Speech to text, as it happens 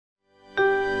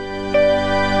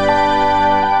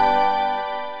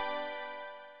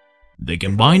The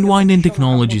combined winding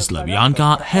technology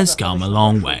Slavyanka has come a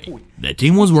long way. The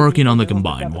team was working on the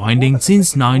combined winding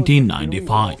since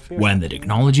 1995, when the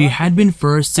technology had been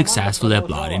first successfully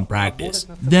applied in practice.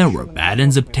 There were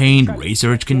patents obtained,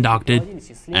 research conducted,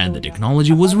 and the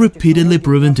technology was repeatedly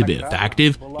proven to be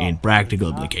effective in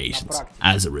practical applications.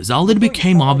 As a result, it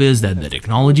became obvious that the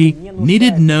technology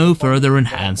needed no further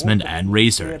enhancement and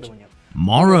research.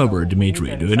 Moreover, Dmitry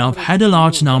Duyunov had a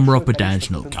large number of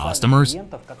potential customers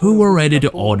who were ready to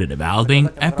order developing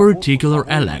a particular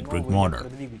electric motor.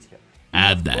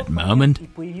 At that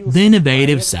moment, the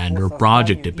innovative Sander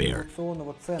project appeared.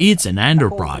 It's an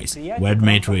enterprise where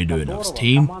Dmitry Duyunov's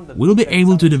team will be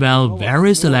able to develop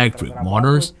various electric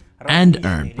motors and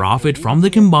earn profit from the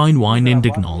combined winding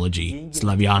technology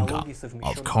Slavyanka.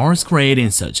 Of course,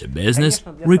 creating such a business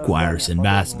requires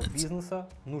investments.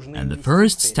 And the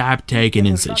first step taken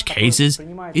in such cases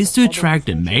is to attract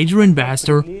a major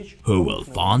investor who will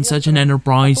fund such an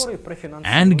enterprise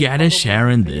and get a share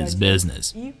in this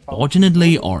business.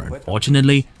 Fortunately or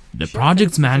unfortunately, the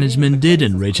project's management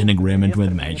didn't reach an agreement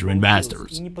with major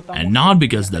investors. And not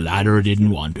because the latter didn't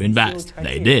want to invest.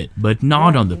 They did, but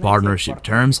not on the partnership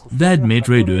terms that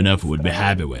Dmitry Duyunov would be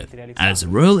happy with. As a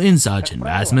rule, in such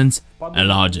investments, a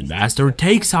large investor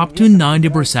takes up to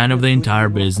 90% of the entire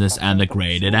business and the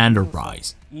created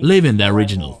enterprise, leaving the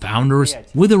original founders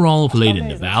with the role of leading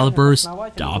developers,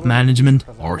 top management,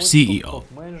 or CEO.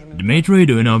 Dmitry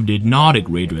Duyunov did not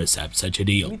agree to accept such a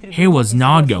deal. He was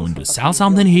not going to sell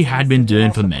something he had been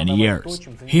doing for many years.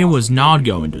 He was not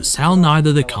going to sell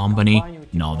neither the company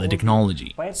nor the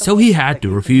technology, so he had to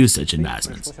refuse such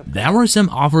investments. There were some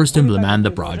offers to implement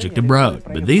the project abroad,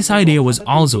 but this idea was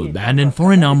also abandoned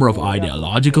for a number of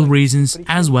ideological reasons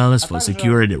as well as for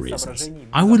security reasons.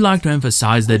 I would like to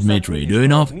emphasize that Dmitry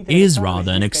Duyunov is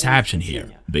rather an exception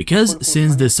here, because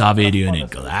since the Soviet Union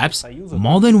collapse,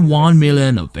 more than 1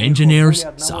 million of engineers,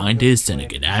 scientists and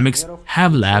academics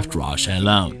have left Russia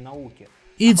alone.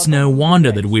 It's no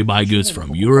wonder that we buy goods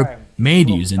from Europe made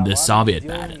using the Soviet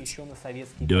patents.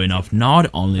 Duyunov not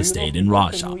only stayed in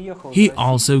Russia, he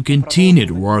also continued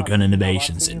to work on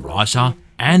innovations in Russia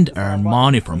and earned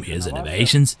money from his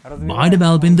innovations by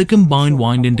developing the combined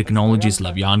winding technology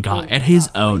Slavyanka at his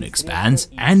own expense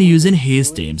and using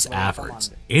his team's efforts.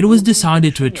 It was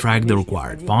decided to attract the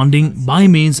required funding by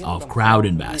means of crowd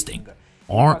investing,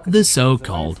 or the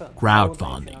so-called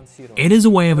crowdfunding. It is a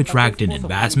way of attracting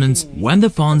investments when the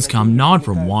funds come not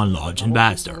from one large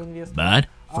investor, but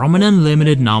from an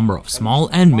unlimited number of small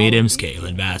and medium-scale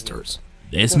investors.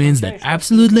 This means that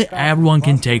absolutely everyone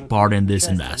can take part in this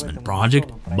investment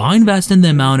project by investing the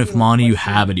amount of money you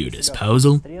have at your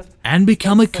disposal and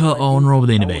become a co-owner of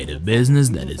the innovative business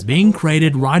that is being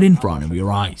created right in front of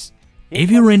your eyes. If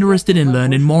you're interested in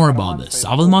learning more about the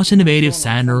Sovelmash innovative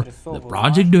Sander, the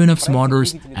project Duyunov's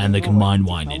motors, and the combined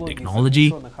winding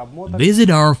technology, visit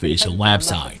our official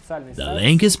website. The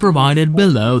link is provided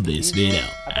below this video.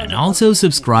 And also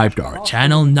subscribe to our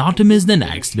channel not to miss the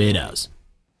next videos.